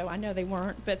me, though I know they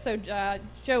weren't. But so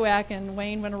Joe Eck and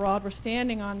Wayne Winterrod were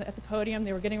standing at the podium.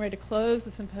 They were getting ready to close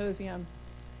the symposium.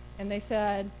 And they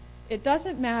said, it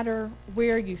doesn't matter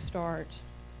where you start,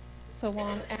 so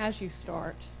long as you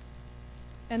start.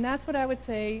 And that's what I would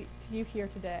say to you here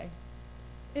today.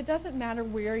 It doesn't matter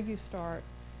where you start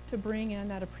to bring in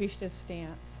that appreciative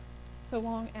stance, so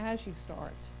long as you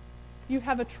start. You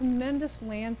have a tremendous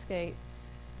landscape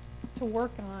to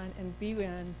work on and be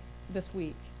in this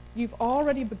week. You've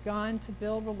already begun to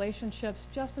build relationships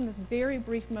just in this very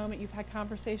brief moment. You've had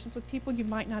conversations with people you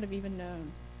might not have even known.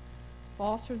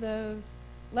 Foster those.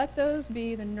 Let those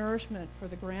be the nourishment for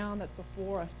the ground that's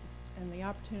before us and the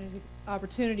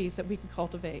opportunities that we can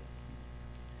cultivate.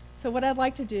 So what I'd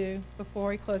like to do before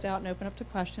we close out and open up to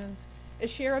questions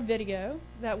is share a video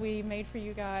that we made for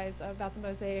you guys about the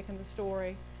mosaic and the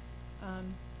story,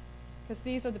 because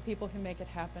these are the people who make it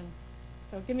happen.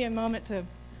 So give me a moment to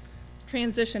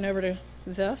transition over to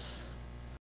this.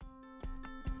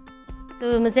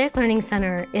 The Mosaic Learning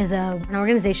Center is an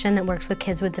organization that works with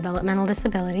kids with developmental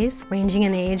disabilities, ranging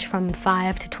in age from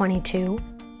 5 to 22.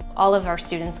 All of our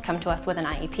students come to us with an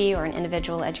IEP or an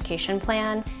individual education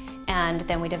plan, and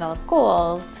then we develop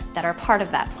goals that are part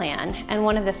of that plan. And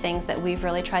one of the things that we've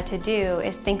really tried to do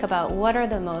is think about what are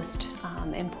the most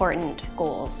important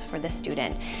goals for this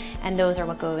student, and those are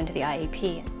what go into the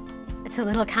IEP. It's a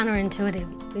little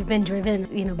counterintuitive. We've been driven,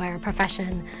 by our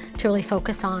profession to really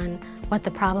focus on what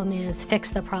the problem is,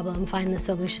 fix the problem, find the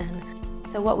solution.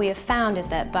 So what we have found is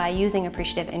that by using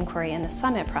appreciative inquiry in the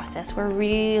summit process, we're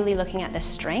really looking at the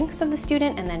strengths of the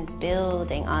student and then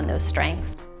building on those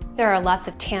strengths. There are lots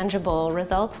of tangible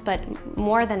results, but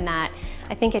more than that,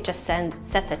 I think it just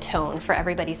sets a tone for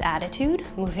everybody's attitude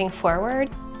moving forward.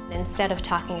 Instead of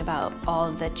talking about all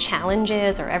of the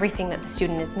challenges or everything that the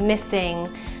student is missing,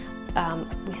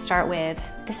 we start with,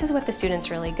 this is what the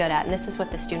student's really good at, and this is what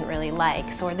the student really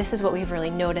likes, or this is what we've really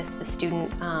noticed the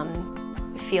student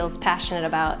feels passionate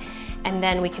about. And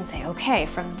then we can say, okay,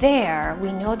 from there,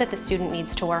 we know that the student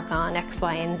needs to work on X,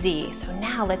 Y, and Z. So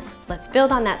now let's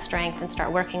build on that strength and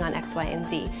start working on X, Y, and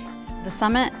Z. The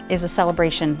summit is a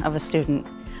celebration of a student.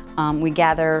 We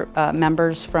gather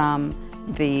members from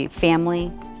the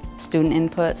family, student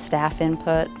input, staff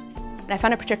input. I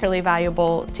found it particularly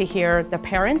valuable to hear the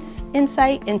parents'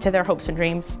 insight into their hopes and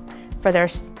dreams for their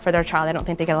child. I don't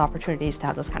think they get opportunities to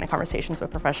have those kind of conversations with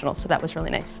professionals, so that was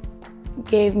really nice.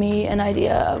 Gave me an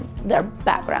idea of their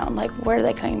background, like where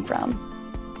they came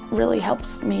from. Really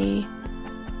helps me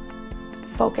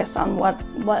focus on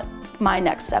what my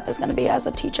next step is going to be as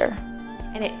a teacher.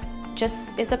 And it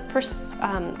just is a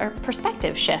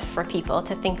perspective shift for people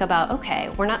to think about, okay,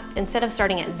 we're not, instead of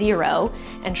starting at 0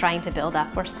 and trying to build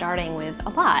up, we're starting with a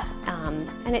lot.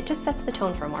 And it just sets the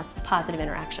tone for a more positive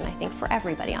interaction, I think, for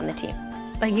everybody on the team.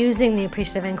 By using the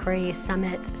Appreciative Inquiry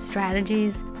Summit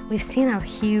strategies, we've seen a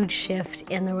huge shift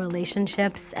in the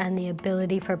relationships and the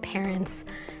ability for parents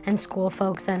and school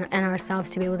folks and ourselves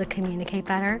to be able to communicate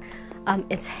better.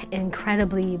 It's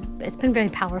been very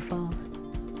powerful.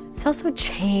 It's also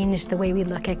changed the way we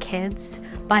look at kids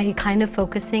by kind of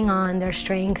focusing on their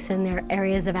strengths and their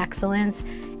areas of excellence.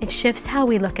 It shifts how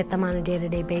we look at them on a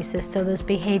day-to-day basis, so those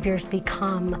behaviors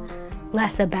become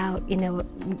less about,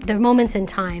 they're moments in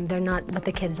time, they're not what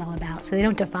the kid is all about. So they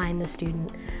don't define the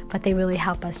student, but they really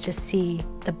help us just see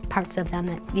the parts of them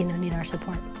that, need our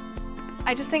support.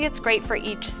 I just think it's great for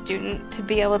each student to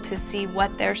be able to see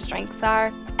what their strengths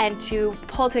are and to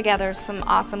pull together some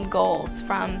awesome goals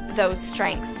from those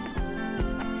strengths.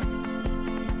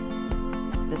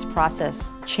 This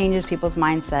process changes people's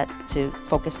mindset to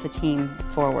focus the team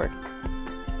forward.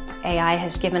 AI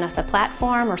has given us a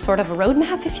platform, or sort of a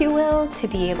roadmap, if you will, to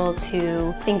be able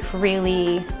to think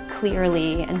really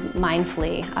clearly and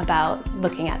mindfully about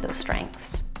looking at those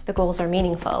strengths. The goals are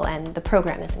meaningful and the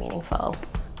program is meaningful,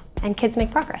 and kids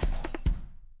make progress.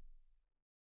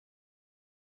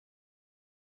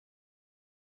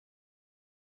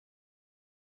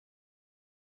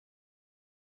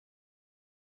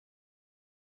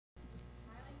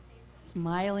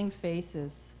 Smiling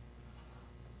faces.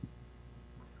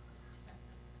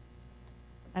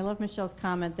 I love Michelle's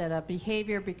comment that a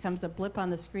behavior becomes a blip on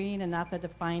the screen and not the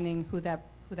defining who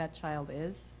that child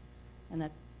is, and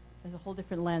that there's a whole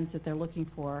different lens that they're looking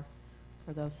for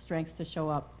those strengths to show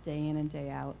up day in and day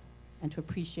out, and to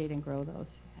appreciate and grow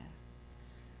those. Yeah.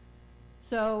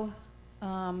 So,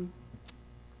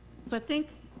 so I think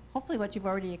hopefully what you've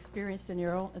already experienced in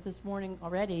your own, this morning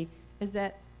already is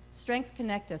that strengths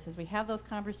connect us. As we have those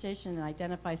conversations and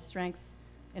identify strengths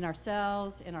in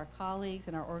ourselves, in our colleagues,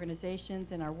 in our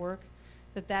organizations, in our work,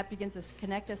 that begins to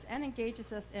connect us and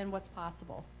engages us in what's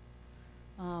possible.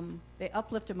 They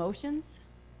uplift emotions.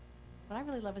 What I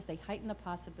really love is they heighten the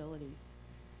possibilities.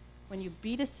 When you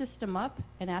beat a system up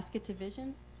and ask it to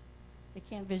vision, they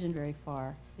can't vision very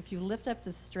far. If you lift up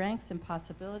the strengths and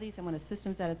possibilities, and when a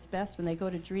system's at its best, when they go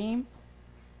to dream,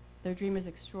 their dream is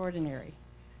extraordinary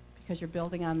because you're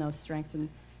building on those strengths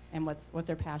and what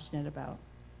they're passionate about.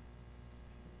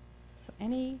 So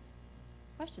any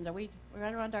questions? We're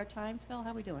right around our time, Phil?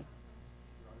 How are we doing?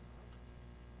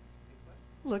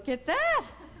 Look at that.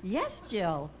 Yes,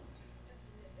 Jill.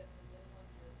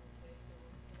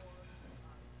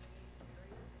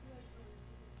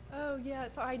 Oh,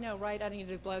 yes, I know, right? I need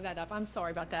to blow that up. I'm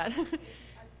sorry about that.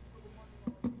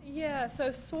 Yeah,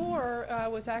 so SOAR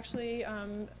was actually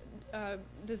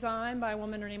designed by a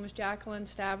woman. Her name was Jacqueline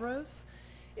Stavros.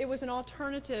 It was an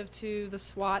alternative to the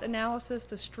SWOT analysis,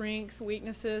 the strengths,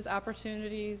 weaknesses,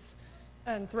 opportunities,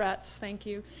 and threats. Thank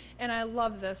you. And I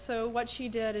love this. So what she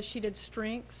did is she did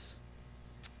strengths,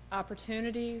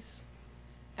 opportunities,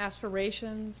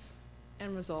 aspirations,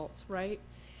 and results, right?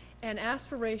 And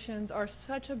aspirations are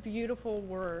such a beautiful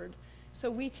word. So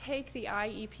we take the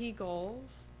IEP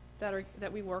goals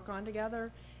that we work on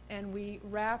together, and we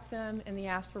wrap them in the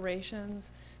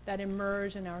aspirations that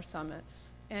emerge in our summits.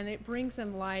 And it brings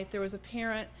them life. There was a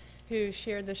parent who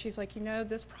shared this. She's like, you know,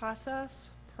 this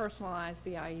process personalized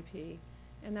the IEP.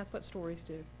 And that's what stories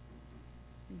do.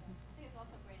 Mm-hmm. I think it's also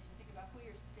great as you think about who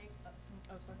your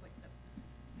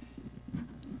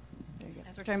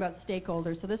As we're talking about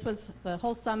stakeholders, so this was the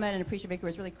whole summit, and Appreciative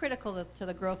Inquiry was really critical to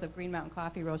the growth of Green Mountain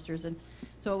Coffee Roasters, and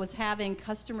so it was having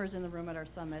customers in the room at our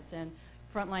summits and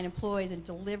frontline employees and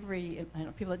delivery,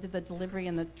 people that did the delivery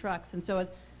in the trucks, and so as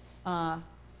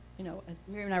you know, as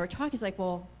Miriam and I were talking, it's like,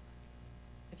 well,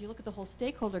 if you look at the whole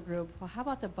stakeholder group, well, how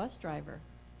about the bus driver?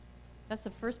 That's the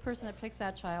first person that picks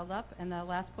that child up and the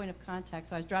last point of contact.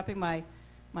 So I was dropping my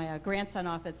grandson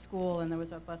off at school, and there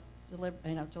was a bus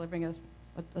delivering a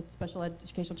special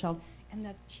educational child, and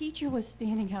the teacher was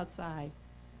standing outside,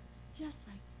 just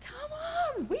like, come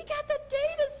on, we got the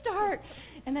day to start.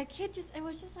 And that kid it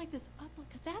was just like this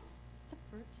because that's the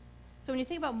first. So when you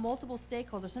think about multiple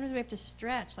stakeholders, sometimes we have to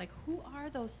stretch, like, who are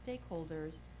those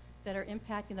stakeholders that are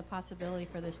impacting the possibility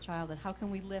for this child, and how can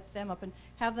we lift them up and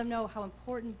have them know how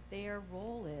important their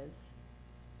role is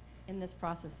in this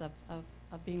process of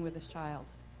being with this child.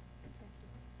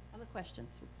 Other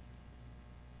questions?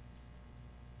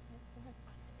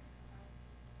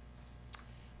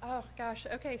 Oh, gosh.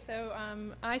 Okay, so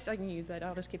I can use that.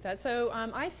 I'll just keep that. So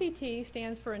ICT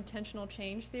stands for Intentional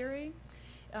Change Theory.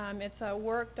 It's a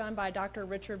work done by Dr.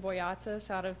 Richard Boyatzis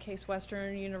out of Case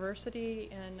Western University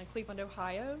in Cleveland,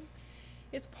 Ohio.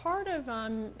 It's part of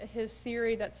his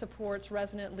theory that supports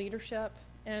resident leadership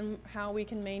and how we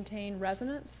can maintain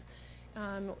resonance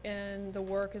in the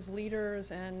work as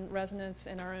leaders and resonance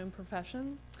in our own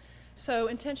profession. So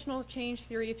intentional change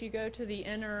theory, if you go to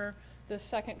the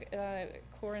second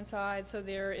core inside, so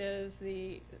there is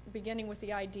the beginning with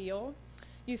the ideal.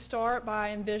 You start by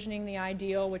envisioning the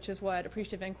ideal, which is what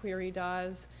Appreciative Inquiry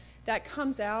does. That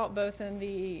comes out both in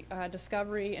the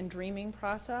discovery and dreaming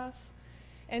process.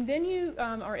 And then you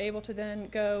are able to then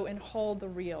go and hold the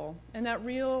real. And that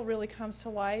real really comes to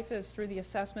life is through the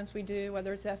assessments we do,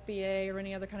 whether it's FBA or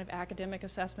any other kind of academic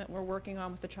assessment we're working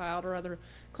on with the child, or other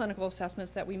clinical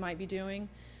assessments that we might be doing.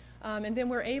 And then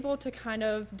we're able to kind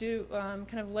of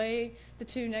lay the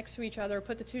two next to each other,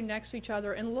 put the two next to each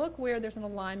other, and look where there's an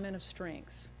alignment of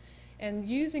strengths. And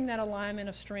using that alignment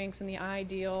of strengths and the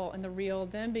ideal and the real,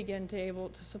 then begin to able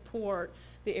to support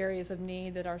the areas of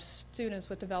need that our students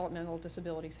with developmental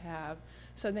disabilities have.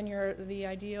 So then the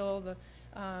ideal, the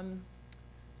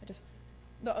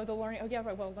learning, oh yeah,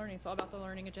 right, well, learning, it's all about the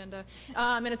learning agenda.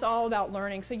 And it's all about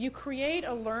learning. So you create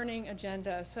a learning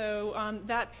agenda. So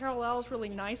that parallels really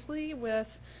nicely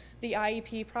with the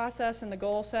IEP process and the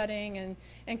goal setting,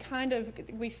 and kind of,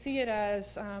 we see it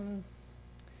as,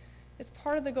 it's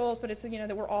part of the goals, but it's,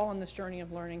 that we're all on this journey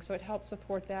of learning, so it helps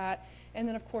support that. And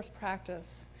then, of course,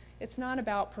 practice. It's not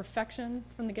about perfection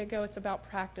from the get-go, it's about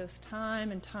practice,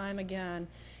 time and time again.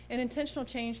 And intentional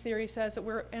change theory says that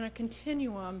we're in a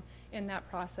continuum in that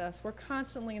process. We're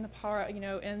constantly in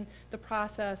the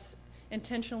process,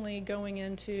 intentionally going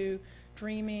into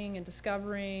dreaming and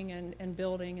discovering and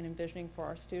building and envisioning for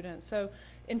our students. So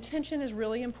intention is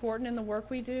really important in the work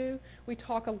we do. We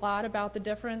talk a lot about the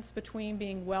difference between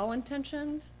being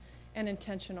well-intentioned and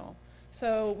intentional.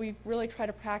 So we really try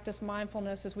to practice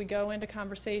mindfulness as we go into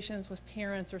conversations with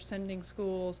parents or sending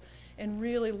schools, and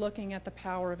really looking at the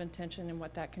power of intention and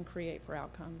what that can create for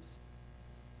outcomes.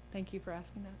 Thank you for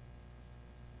asking that.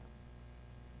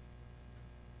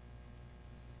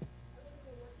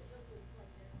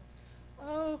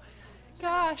 Oh,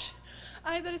 gosh.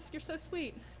 You're so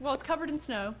sweet. Well, it's covered in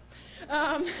snow.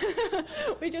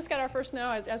 We just got our first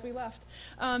snow as we left.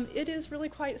 It is really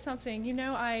quite something. You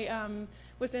know, I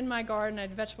was in my garden. I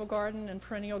had a vegetable garden and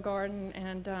perennial garden,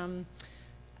 and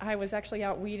I was actually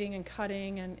out weeding and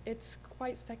cutting, and it's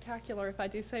quite spectacular, if I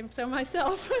do say so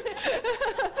myself.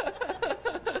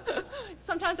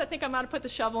 Sometimes I think I might have put the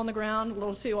shovel in the ground a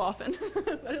little too often,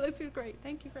 but it looks great.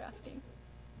 Thank you for asking.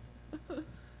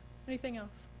 Anything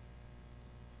else?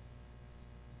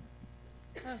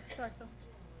 Oh, sorry, Phil.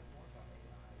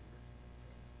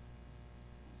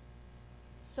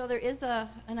 So there is I'm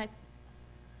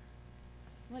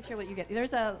not sure what you get. There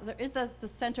is the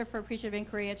Center for Appreciative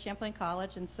Inquiry at Champlain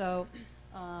College, and so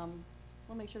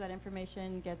we'll make sure that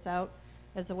information gets out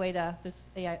as a way to, there's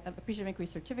Appreciative Inquiry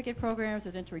certificate programs,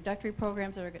 there's introductory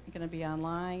programs that are going to be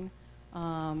online,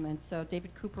 and so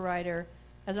David Cooperrider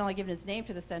hasn't only given his name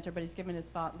to the center, but he's given his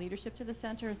thought leadership to the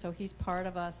center, and so he's part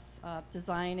of us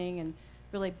designing and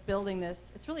really building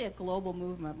this. It's really a global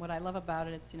movement. What I love about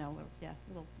it, it's, in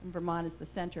Vermont is the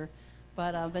center,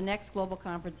 but the next global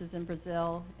conference is in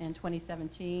Brazil in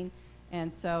 2017,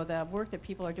 and so the work that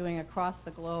people are doing across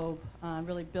the globe,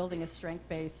 really building a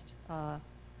strength-based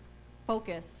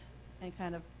focus and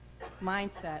kind of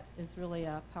mindset is really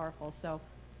powerful. So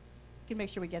we can make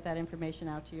sure we get that information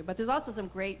out to you. But there's also some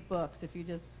great books if you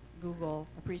just Google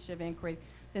Appreciative Inquiry.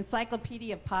 The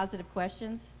Encyclopedia of Positive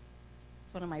Questions.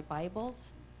 It's one of my Bibles.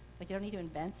 Like, you don't need to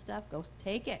invent stuff. Go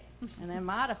take it and then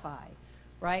modify,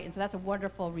 right? And so that's a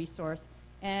wonderful resource.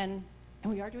 And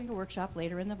we are doing a workshop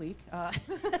later in the week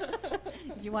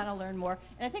if you want to learn more.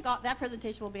 And I think that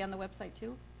presentation will be on the website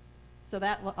too. So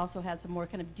that also has some more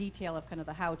kind of detail of kind of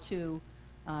the how to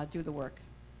do the work.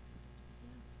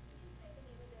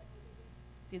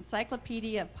 The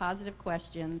Encyclopedia of Positive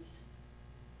Questions,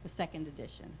 the second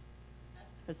edition.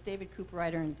 It's David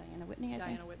Cooperrider and Diana Whitney, I think.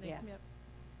 Diana Whitney, yeah. Yep.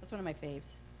 That's one of my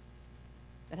faves.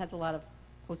 That has a lot of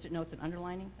post-it notes and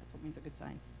underlining. That's what means a good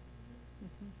sign.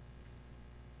 Mm-hmm.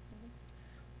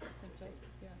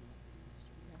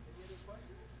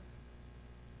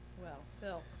 Well,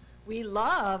 Phil. We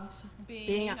love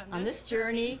being on this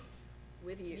journey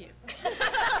with you.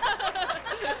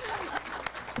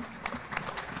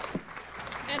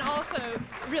 And also,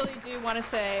 really do want to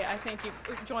say, I think you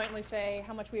jointly say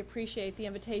how much we appreciate the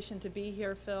invitation to be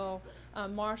here, Phil,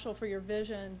 Marshall, for your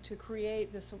vision to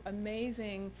create this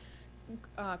amazing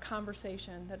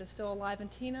conversation that is still alive,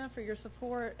 and Tina for your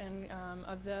support and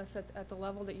of this at the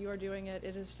level that you are doing it.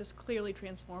 It is just clearly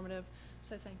transformative.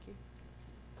 So thank you.